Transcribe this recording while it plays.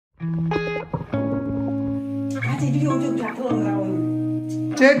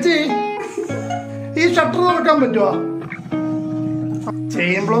ചേച്ചി ഈ ഷട്ടർ തുറക്കാൻ പറ്റുമോ?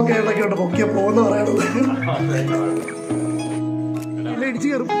 ചെയിൻ ബ്ലോക്ക് ഏതൊക്കെ ഉണ്ട് പൊക്കിയ പോന്ന് പറയണത്. ഇടിച്ചു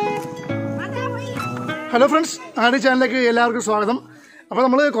കയറും. ഹലോ ഫ്രണ്ട്സ്, ആദ്യ ചാനലിലേക്ക് എല്ലാവർക്കും സ്വാഗതം. അപ്പോൾ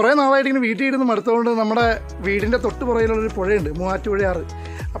നമ്മൾ കുറേ നാളായിട്ട് ഇങ്ങനെ വീട്ടിൽ ഇരുന്ന് മടുത്തുകൊണ്ട് നമ്മുടെ വീടിൻ്റെ തൊട്ട് പുറകിലുള്ളൊരു പുഴയുണ്ട്, മൂവാറ്റുപുഴയാറ്.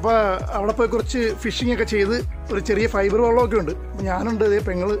 അപ്പോൾ അവിടെ പോയി കുറച്ച് ഫിഷിംഗ് ഒക്കെ ചെയ്ത് ഒരു ചെറിയ ഫൈബർ വെള്ളമൊക്കെ ഉണ്ട്. അപ്പോൾ ഞാനുണ്ട്, ഇതേ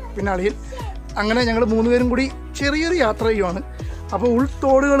പെങ്ങൾ, പിന്നെ അളിയൻ. അങ്ങനെ ഞങ്ങൾ 3 പേരും കൂടി ചെറിയൊരു യാത്ര ചെയ്യുവാണ്. അപ്പോൾ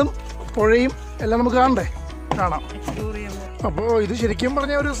ഉൾത്തോടുകളും പുഴയും എല്ലാം നമുക്ക് കാണാം. അപ്പോൾ ഇത് ശരിക്കും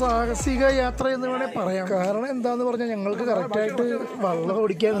പറഞ്ഞാൽ ഒരു സാഹസിക യാത്ര എന്ന് വേണേൽ പറയാം. കാരണം എന്താണെന്ന് പറഞ്ഞാൽ ഞങ്ങൾക്ക് കറക്റ്റായിട്ട് വള്ളം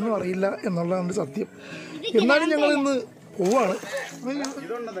ഓടിക്കാനൊന്നും അറിയില്ല എന്നുള്ളതാണ് സത്യം. എന്നാലും ഞങ്ങൾ ഇന്ന് പോവാണ്.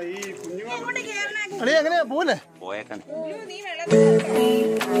 അല്ലേ എങ്ങനെയാ പോവല്ലേ?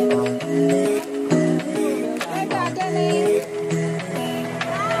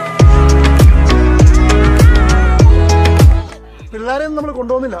 പിള്ളേരെയൊന്നും നമ്മൾ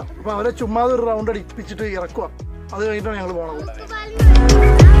കൊണ്ടുപോകുന്നില്ല. അപ്പോൾ അവരെ ചുമ്മാതെ ഒരു റൗണ്ട് അടിപ്പിച്ചിട്ട് ഇറക്കുക. അത് കഴിഞ്ഞിട്ടാണ് ഞങ്ങൾ പോണത്.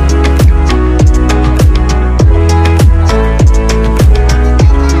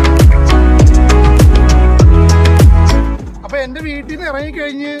 അപ്പോൾ എൻ്റെ വീട്ടിൽ നിന്ന്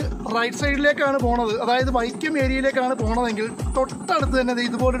ഇറങ്ങിക്കഴിഞ്ഞ് റൈറ്റ് സൈഡിലേക്കാണ് പോണത്. അതായത് വൈക്കം ഏരിയയിലേക്കാണ് പോണതെങ്കിൽ തൊട്ടടുത്ത് തന്നെ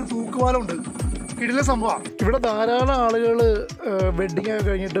ഇതുപോലൊരു തൂക്കുപാലമുണ്ട്. കിടിലൻ സംഭവമാണ്. ഇവിടെ ധാരാളം ആളുകൾ വെഡ്ഡിങ് ഒക്കെ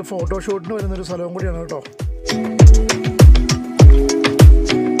കഴിഞ്ഞിട്ട് ഫോട്ടോഷൂട്ടിന് വരുന്നൊരു സ്ഥലവും കൂടിയാണ് കേട്ടോ.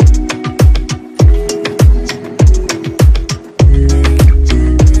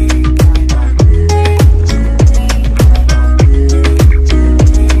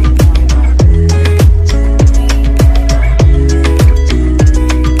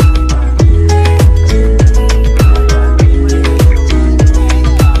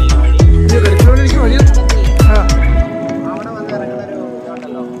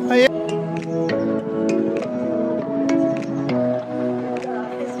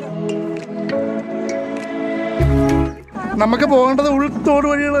 നമുക്ക് പോകേണ്ടത് ഉൾത്തോട്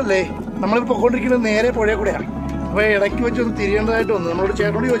വഴികളല്ലേ. നമ്മളിപ്പോൾ പോയിക്കൊണ്ടിരിക്കുന്നത് നേരെ പുഴയെ കൂടെയാണ്. അപ്പോൾ ഇടയ്ക്ക് വെച്ചൊന്ന് തിരിയേണ്ടതായിട്ട് വന്നു. നമ്മളോട്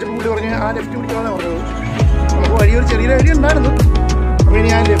ചേട്ടനോട് ചോദിച്ചപ്പോൾ കൂടി പറഞ്ഞ് ആ ലെഫ്റ്റ് പിടിക്കാനാണ് പറഞ്ഞത്. നമുക്ക് വഴി ഒരു ചെറിയ വഴി ഉണ്ടായിരുന്നു. അപ്പോൾ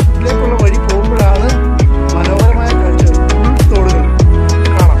ഇനി ആ ലെഫ്റ്റിലേക്കുള്ള വഴി പോകുമ്പോഴാണ് മനോഹരമായ കാഴ്ചകൾ, ഉൾത്തോടുകൾ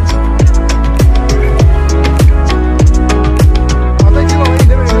കാണാം. അതൊക്കെ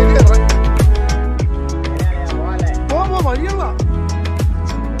വഴിയില്ല, വേണമെങ്കിൽ ഇറങ്ങാം. പോ വഴിയുള്ള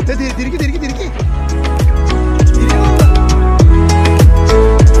തിരിക്കി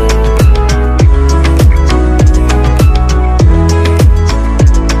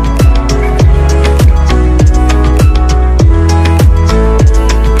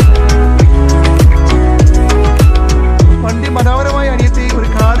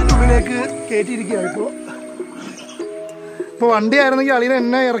ഇപ്പോൾ വണ്ടി ആയിരുന്നെങ്കിൽ അളിനെ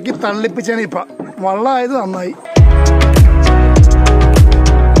എന്നെ ഇറക്കി തള്ളിപ്പിച്ചാണ്. ഇപ്പം വള്ളമായത് നന്നായി.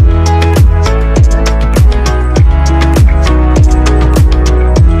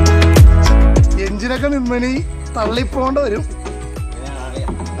 എഞ്ചിനൊക്കെ നിന്നനി തള്ളിപ്പോണ്ട വരും.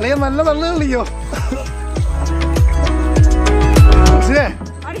 അളിയ നല്ല തള്ളു കളിക്കോ?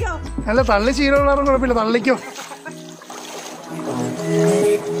 നല്ല തള്ളി ശീലമുള്ളവരും കുഴപ്പമില്ല, തള്ളിക്കോ.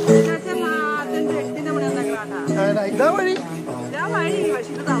 ഇതാ വഴി,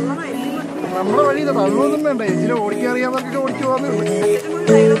 നമ്മുടെ വഴി. ഇതാ തള്ളൊന്നും വേണ്ട, എഞ്ചിനെ ഓടിക്കാൻ അറിയാവുന്നവർക്കൊക്കെ ഓടിച്ചു പോകാന്നേ ഉള്ളൂ.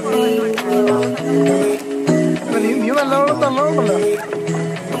 നീ നല്ലവണ്ണം തള്ളണമല്ലോ.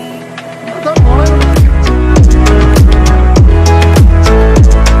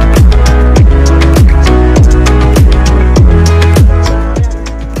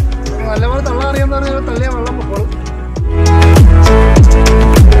 നല്ലപോലെ തള്ളാൻ അറിയാവുന്നവർ തള്ളിയാൽ വെള്ളം പൊക്കോളും.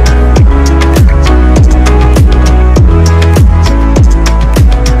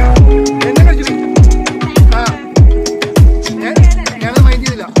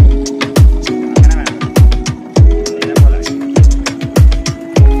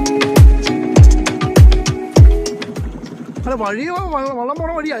 വഴി വള്ളം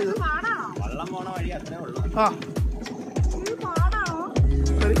പോണ വഴിയായത്. ആ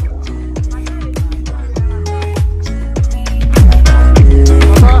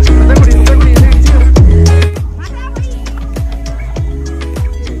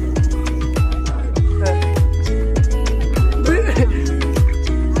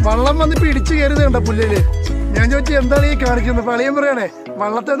വള്ളം വന്നിപ്പോ ഇടിച്ചു കയറുന്നത് കണ്ട പുല്ലില്. ഞാൻ ചോദിച്ചു എന്താണ് ഈ കാണിക്കുന്നത്? പളിയം പറയണേ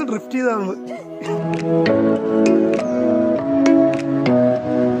വള്ളത്തെ ഒന്ന് ഡ്രിഫ്റ്റ് ചെയ്താന്ന്.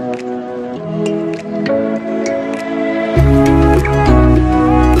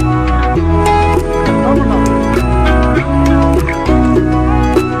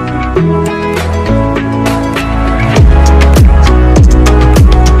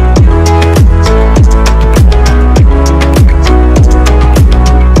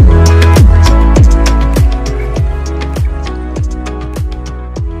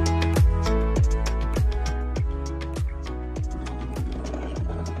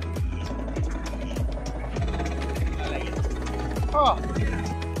 ആ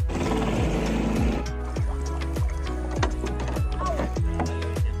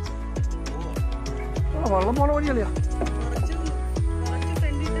വെള്ളം പോണ വഴിയല്ല.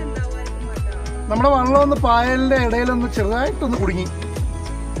 നമ്മുടെ വെള്ളം ഒന്ന് പായലിന്റെ ഇടയിലൊന്ന് ചെറുതായിട്ടൊന്ന് കുടുങ്ങി.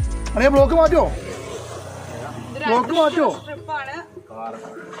 അതെ ബ്ലോക്ക് മാറ്റുമോ? ബ്ലോക്ക് മാറ്റുമോ?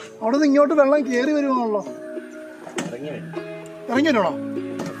 അവിടെ നിന്ന് ഇങ്ങോട്ട് വെള്ളം കയറി വരുവാണല്ലോ. ഇറങ്ങി വരണോ?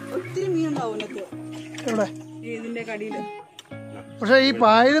 എവിടെ? പക്ഷെ ഈ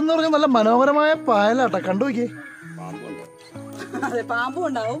പായലെന്ന് പറഞ്ഞാൽ നല്ല മനോഹരമായ പായലാട്ടോ. കണ്ടു നോക്കിയേ.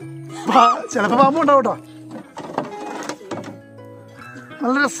 ചിലപ്പോ പാമ്പും ഉണ്ടാവും കേട്ടോ.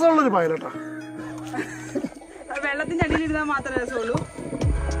 നല്ല രസമുള്ളൊരു പായലാട്ടോ. വെള്ളത്തിന്റെ അടിയിലിരുന്നാൽ മാത്രമേ രസമുള്ളൂ.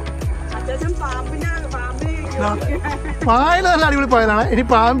 പായൽ നല്ല അടിപൊളി പായലാണ്. ഇനി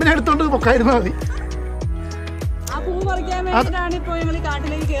പാമ്പിനെ എടുത്തോണ്ട് പൊക്കായിരുന്നാ മതി.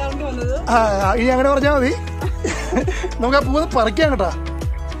 ഇനി അങ്ങനെ പറഞ്ഞാൽ മതി. നമുക്ക് ആ പൂന്ന് പറിക്കാം കേട്ടാ.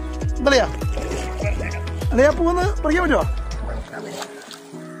 എന്താ അല്ലെ ആ പൂന്ന് പറിക്കാൻ പറ്റുമോ?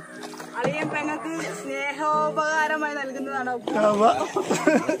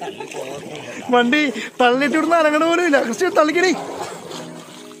 വണ്ടി തള്ളിട്ട് വിടുന്ന അനങ്ങണ പോലും ഇല്ല. ക്രിസ്ത്യൻ തള്ളിക്കടി.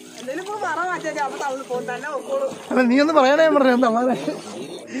 അല്ല നീ ഒന്ന് പറയാനേ പറഞ്ഞു തള്ളാതെ.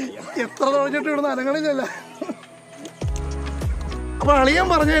 എത്ര തുഴഞ്ഞിട്ട് വിടുന്ന അനങ്ങണില്ലല്ല. അപ്പൊ അളിയൻ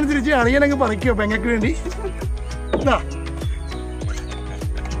പറഞ്ഞതനുസരിച്ച് അളിയനങ്ങ് പറിക്കോ പെങ്ങക്ക് വേണ്ടി.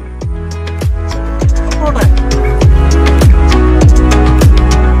 പോട്ടെ.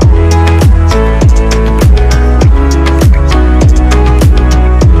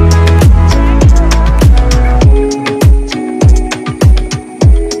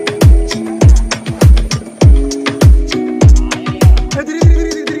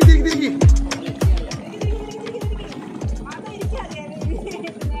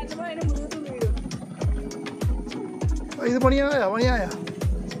 ഇത് പണിയായ പണിയായ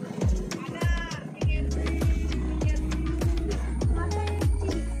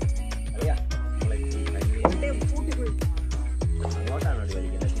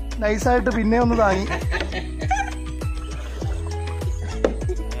നൈസായിട്ട് പിന്നെ ഒന്ന് താങ്ങി.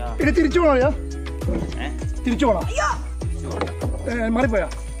 ഇനി തിരിച്ചു പോണോ? തിരിച്ചു പോണോ? മാറിപ്പോയാ?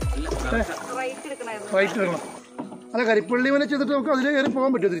 റൈറ്റ് എടുക്കണം. അല്ല കരിപ്പള്ളി വരെ ചെയ്തിട്ട് നമുക്ക് അതിലേ കയറി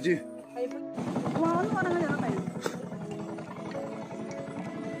പോകാൻ പറ്റുമോ തിരിച്ച്?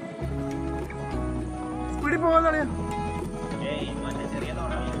 സ്പീഡിൽ പോകാനാണ്.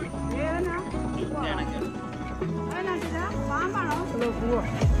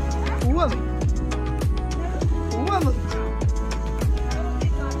 പൂവാന്ന് പൂവാന്ന്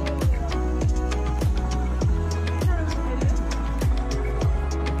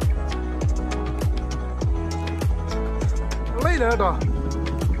ഉള്ളയില്ല കേട്ടോ.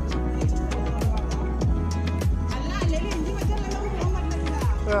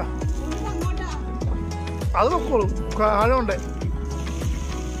 അത് പൊക്കോളും. ആഴമുണ്ട്.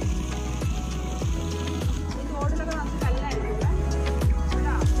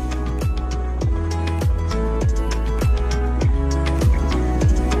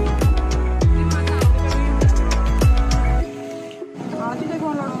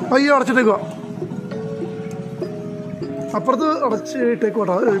 അയ്യോ അടച്ചിട്ടേക്കുവാ. അപ്പുറത്ത്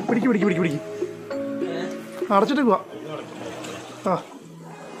അടച്ചിട്ടേക്കോട്ടോ. പിടിക്ക് പിടിക്ക് പിടിക്ക് പിടിക്ക്. അടച്ചിട്ടേക്കുവാ. ആ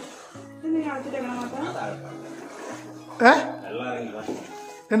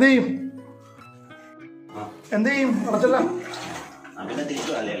എന്ത് ചെയ്യും? എന്ത് ചെയ്യും? അടച്ചല്ല.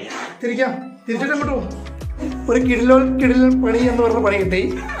 തിരിക്കാം. തിരിച്ചിട്ട് അങ്ങോട്ട് പോകും. ഒരു കിടിൽ പണി എന്ന് പറഞ്ഞ പണി കിട്ടി.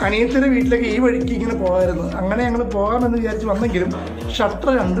 അനിയത്തിൻ്റെ വീട്ടിലേക്ക് ഈ വഴിക്ക് ഇങ്ങനെ പോകാമായിരുന്നു. അങ്ങനെ ഞങ്ങൾ പോകാമെന്ന് വിചാരിച്ച് വന്നെങ്കിലും ഷട്ടർ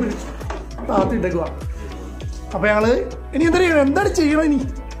കണ്ട് താത്തിട്ടേക്കുക. അപ്പം ഞങ്ങൾ ഇനി എന്താണ് ചെയ്യണം ഇനി?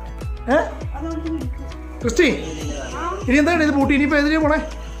 ക്രിസ്റ്റി ഇനി എന്താണ് ഇത് പൂട്ടി? ഇനിയിപ്പോൾ എതിരെയാ പോണേ?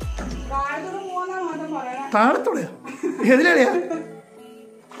 താഴത്തോടെയാ? എതിലെയാ?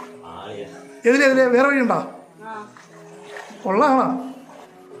 എതിലെ വേറെ വഴിയുണ്ടോ? കൊള്ളാണോ?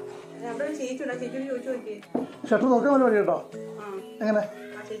 ഷട്ടർ നോക്കാൻ പോലെ വഴി കേട്ടോ. എങ്ങനെ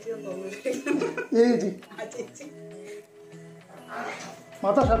ചേച്ചി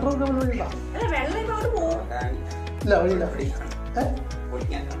മാത്രം ഷട്ടർ നോക്കാൻ പോലെ വഴിയുണ്ടോ? ഇല്ല വഴിയില്ല.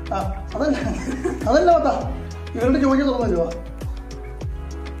 അതല്ല മാത്താ ഇവരുടെ ജോലി തുറന്നല്ലോ.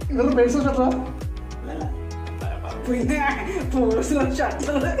 ഇവരുടെ പേഴ്സണൽ ഷട്ടറാ?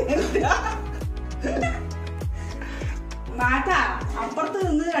 അപ്പുറത്ത്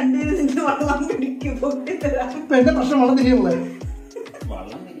നിന്ന് രണ്ടുപേരും നിന്ന് വെള്ളം പിടിക്കും. എന്റെ പ്രശ്നം വെള്ളം തിരിയുള്ളേ.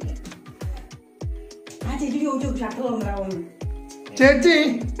 ആ ചേച്ചി ചോദിച്ചു ഷട്ടർ തുറന്നിടാവുന്നു. ചേച്ചി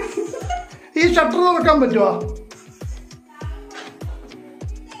ഈ ഷട്ടർ തുറക്കാൻ പറ്റുമോ?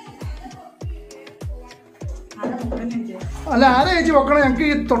 അല്ല ആരാ ചേച്ചി വെക്കണം? ഞങ്ങക്ക്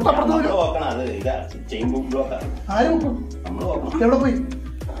ഈ തൊട്ടപ്പുറത്ത് ആര് വെക്കും? എവിടെ പോയി?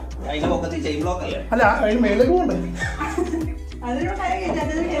 അല്ല അതിന് മേലേക്ക് പോണ്ടേ?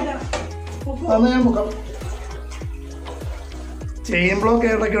 അന്ന് ഞാൻ പൊക്കാം. ചെയിൻ ബ്ലോക്ക്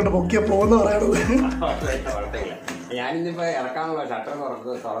ഏതൊക്കെ ഉണ്ട് പൊക്കിയ പോന്ന് പറയണത്. ഞാനിന്നിപ്പോ ഇറക്കാനുള്ള ഷട്ടർ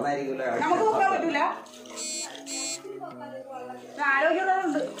തുറന്നായിരിക്കില്ല.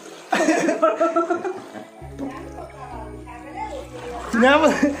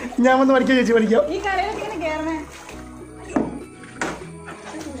 ഞാൻ വന്ന് പഠിക്കാം ചേച്ചി, പഠിക്കാം.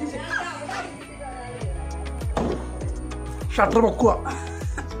 ഷട്ടർ പൊക്കുക.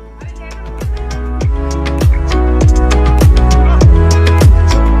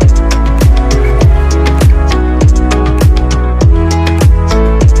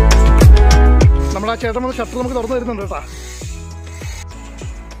 നമ്മളാ ചേട്ടൻ വന്ന് ഷട്ടർ നമുക്ക് തുറന്നു തരുന്നുണ്ട് കേട്ടാ.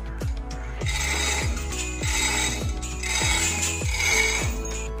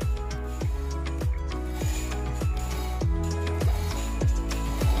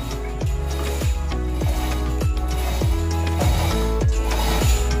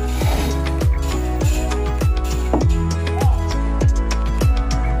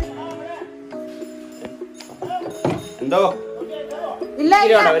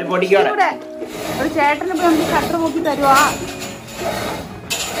 ഒരു ചേട്ടന് ഷട്ടർ നോക്കി തരുവാ.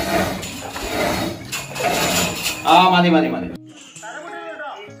 മതി മതി മതി.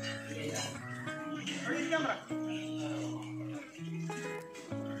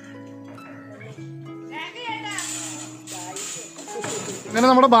 അങ്ങനെ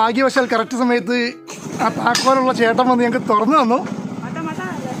നമ്മുടെ ഭാഗ്യവശാൽ കറക്റ്റ് സമയത്ത് ആ താക്കോലുള്ള ചേട്ടൻ വന്ന് ഞങ്ങൾക്ക് തുറന്നു തന്നു.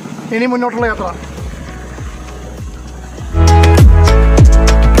 ഇനി മുന്നോട്ടുള്ള യാത്ര.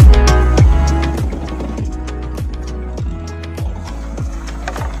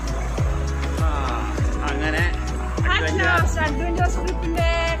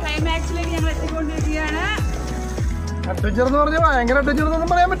 അഡ്വഞ്ചർ എന്ന് പറഞ്ഞാൽ ഭയങ്കര അഡ്വഞ്ചർ എന്നൊന്നും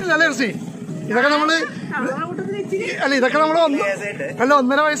പറയാൻ പറ്റില്ല അല്ലേ ഋഷി? ഇതൊക്കെ നമ്മള് ഇതൊക്കെ നമ്മൾ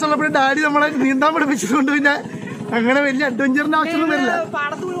 1.5 വയസ്സുള്ളപ്പോഴും ഡാഡി നമ്മളെ നീന്താൻ പഠിപ്പിച്ചതുകൊണ്ട് പിന്നെ അങ്ങനെ വലിയ അഡ്വഞ്ചറിന്റെ ആവശ്യമൊന്നും വരില്ല.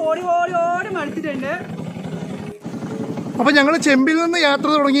 അപ്പൊ ഞങ്ങൾ ചെമ്പിൽ നിന്ന് യാത്ര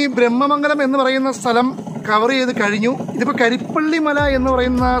തുടങ്ങി ബ്രഹ്മമംഗലം എന്ന് പറയുന്ന സ്ഥലം കവർ ചെയ്ത് കഴിഞ്ഞു. ഇതിപ്പോ കരിപ്പള്ളി മല എന്ന്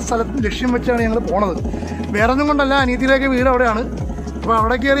പറയുന്ന സ്ഥലത്ത് ലക്ഷ്യം വെച്ചാണ് ഞങ്ങൾ പോണത്. വേറെ ഒന്നും കൊണ്ടല്ല, അനിയത്തിയിലേക്ക് വീട് അവിടെയാണ്. അപ്പൊ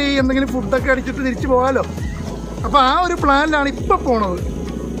അവിടെ കയറി എന്തെങ്കിലും ഫുഡൊക്കെ അടിച്ചിട്ട് തിരിച്ചു പോകാമല്ലോ. അപ്പൊ ആ ഒരു പ്ലാനിലാണ് ഇപ്പൊ പോണത്.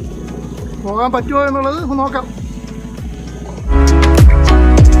 പോകാൻ പറ്റുമോ എന്നുള്ളത് നോക്കാം.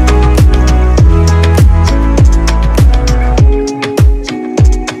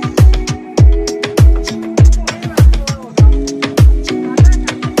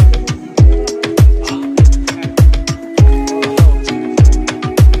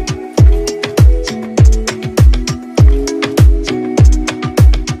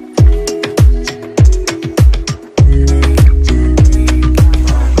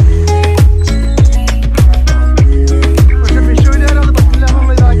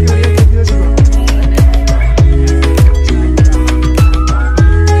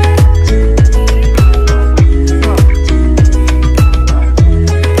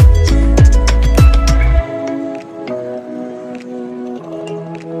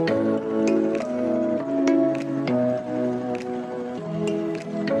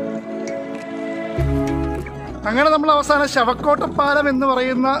 അങ്ങനെ നമ്മൾ അവസാനം ശവക്കോട്ടപ്പാലം എന്ന്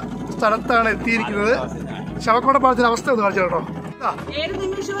പറയുന്ന സ്ഥലത്താണ് എത്തിയിരിക്കുന്നത്. ശവക്കോട്ടപ്പാലത്തിന്റെ അവസ്ഥ ഒന്ന് കാണിച്ചു കേട്ടോ. ഏത്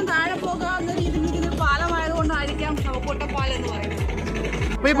നിമിഷവും താഴെ പോകാവുന്ന രീതിയിൽ പാലമായതുകൊണ്ടായിരിക്കാം ശവക്കോട്ടപ്പാലം എന്ന് പറയുന്നത്.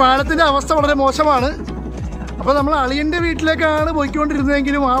 അപ്പൊ ഈ പാലത്തിന്റെ അവസ്ഥ വളരെ മോശമാണ്. അപ്പൊ നമ്മൾ അളിയന്റെ വീട്ടിലേക്കാണ്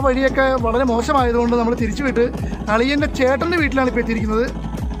പോയിക്കൊണ്ടിരുന്നതെങ്കിലും ആ വഴിയൊക്കെ വളരെ മോശമായതുകൊണ്ട് നമ്മൾ തിരിച്ചു വിട്ട് അളിയന്റെ ചേട്ടന്റെ വീട്ടിലാണ് ഇപ്പൊ എത്തിയിരിക്കുന്നത്.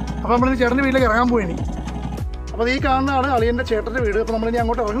 അപ്പൊ നമ്മൾ ചേട്ടന്റെ വീട്ടിലേക്ക് ഇറങ്ങാൻ പോയിനി. അപ്പോൾ ഈ കാണുന്നതാണ് അളിയന്റെ ചേട്ടന്റെ വീട്. അപ്പോൾ നമ്മളിനി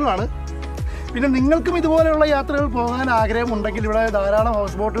അങ്ങോട്ട് ഇറങ്ങുകയാണ്. പിന്നെ നിങ്ങൾക്കും ഇതുപോലെയുള്ള യാത്രകൾ പോകാൻ ആഗ്രഹമുണ്ടെങ്കിൽ ഇവിടെ ധാരാളം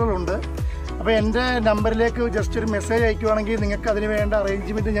ഹൗസ് ബോട്ടുകളുണ്ട്. അപ്പോൾ എൻ്റെ നമ്പറിലേക്ക് ജസ്റ്റ് ഒരു മെസ്സേജ് അയക്കുകയാണെങ്കിൽ നിങ്ങൾക്ക് അതിന് വേണ്ട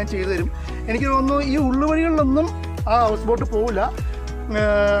അറേഞ്ച്മെൻറ്റ് ഞാൻ ചെയ്തു തരും. എനിക്ക് തോന്നുന്നു ഈ ഉള്ളുവഴികളിലൊന്നും ആ ഹൗസ് ബോട്ട് പോവില്ല.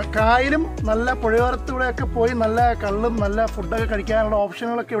 കായലും നല്ല പുഴയോരത്തൂടെയൊക്കെ പോയി നല്ല കള്ളും നല്ല ഫുഡൊക്കെ കഴിക്കാനുള്ള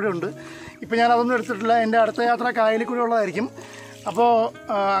ഓപ്ഷനുകളൊക്കെ ഇവിടെ ഉണ്ട്. ഇപ്പോൾ ഞാൻ അതൊന്നും എടുത്തിട്ടില്ല. എൻ്റെ അടുത്ത യാത്ര കായലിൽ കൂടെ ഉള്ളതായിരിക്കും. അപ്പോൾ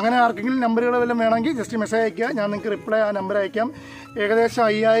അങ്ങനെ ആർക്കെങ്കിലും നമ്പറുകൾ വല്ലതും വേണമെങ്കിൽ ജസ്റ്റ് മെസ്സേജ് അയയ്ക്കുക. ഞാൻ നിങ്ങൾക്ക് റിപ്ലൈ ആ നമ്പർ അയക്കാം. ഏകദേശം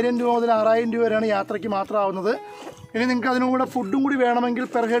 5000 രൂപ മുതൽ 6000 രൂപ വരെയാണ് യാത്രയ്ക്ക് മാത്രമാവുന്നത്. ഇനി നിങ്ങൾക്ക് അതിനും കൂടെ ഫുഡും കൂടി വേണമെങ്കിൽ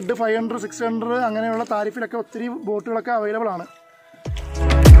പെർ ഹെഡ് 500, 600 അങ്ങനെയുള്ള താരിഫിലൊക്കെ ഒത്തിരി ബോട്ടുകളൊക്കെ അവൈലബിൾ ആണ്.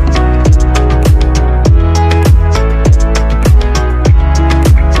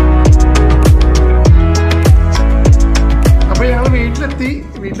 അപ്പോൾ ഞങ്ങൾ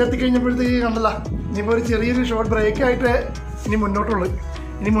വീട്ടിലെത്തി കഴിഞ്ഞപ്പോഴത്തേക്ക് കണ്ടല്ല, ഇനിയിപ്പോൾ ഒരു ചെറിയൊരു ഷോർട്ട് ബ്രേക്കായിട്ട് ഇനി മുന്നോട്ടുള്ളൂ.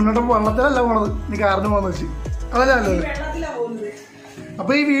 ഇനി മുന്നോട്ട് വള്ളത്തിലല്ല പോണത്, ഇനി കാറിന് പോകുന്നത് വെച്ച് അതല്ല അല്ലല്ലോ. വെള്ളത്തിലാണ് പോകുന്നത്.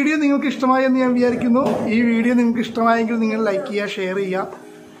 അപ്പോൾ ഈ വീഡിയോ നിങ്ങൾക്ക് ഇഷ്ടമായെന്ന് ഞാൻ വിചാരിക്കുന്നു. ഈ വീഡിയോ നിങ്ങൾക്ക് ഇഷ്ടമായെങ്കിൽ നിങ്ങൾ ലൈക്ക് ചെയ്യുക, ഷെയർ ചെയ്യുക,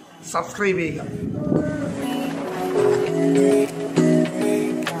 സബ്സ്ക്രൈബ് ചെയ്യുക.